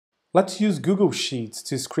Let's use Google Sheets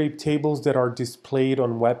to scrape tables that are displayed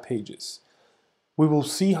on web pages. We will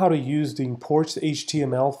see how to use the import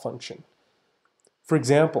HTML function. For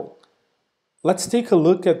example, let's take a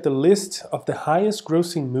look at the list of the highest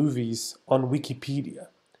grossing movies on Wikipedia.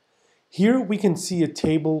 Here we can see a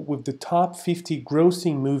table with the top 50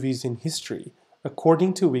 grossing movies in history,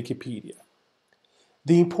 according to Wikipedia.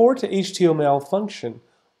 The import HTML function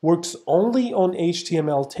works only on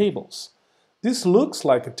HTML tables. This looks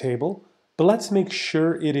like a table, but let's make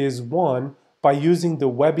sure it is one by using the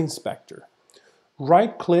Web Inspector.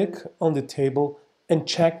 Right-click on the table and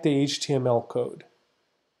check the HTML code.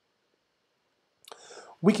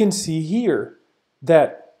 We can see here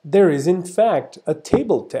that there is in fact a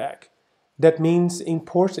table tag. That means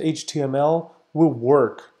import HTML will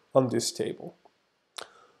work on this table.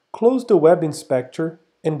 Close the Web Inspector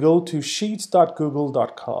and go to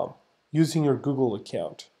sheets.google.com using your Google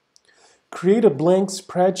account. Create a blank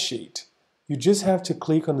spreadsheet. You just have to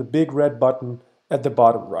click on the big red button at the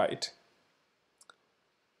bottom right.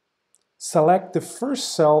 Select the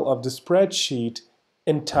first cell of the spreadsheet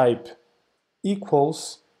and type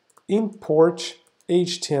equals import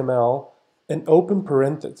HTML and open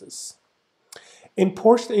parentheses.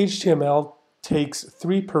 Import HTML takes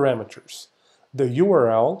three parameters: the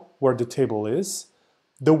URL, where the table is,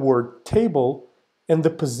 the word table, and the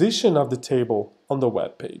position of the table on the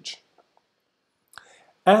web page.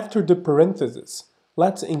 After the parentheses,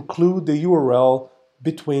 let's include the URL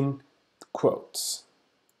between quotes.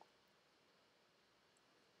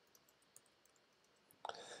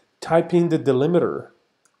 Type in the delimiter.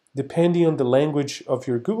 Depending on the language of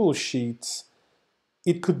your Google Sheets,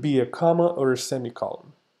 it could be a comma or a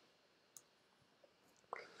semicolon.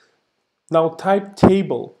 Now type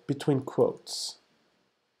table between quotes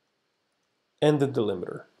and the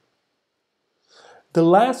delimiter. The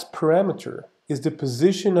last parameter is the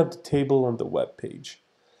position of the table on the web page.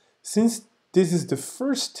 Since this is the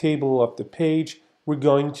first table of the page, we're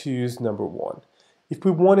going to use number 1. If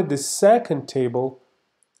we wanted the second table,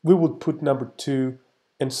 we would put number 2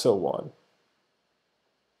 and so on.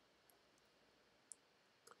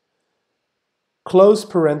 Close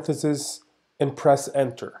parentheses and press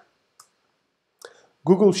enter.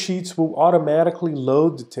 Google Sheets will automatically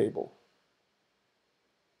load the table.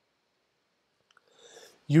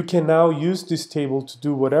 You can now use this table to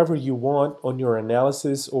do whatever you want on your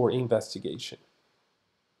analysis or investigation.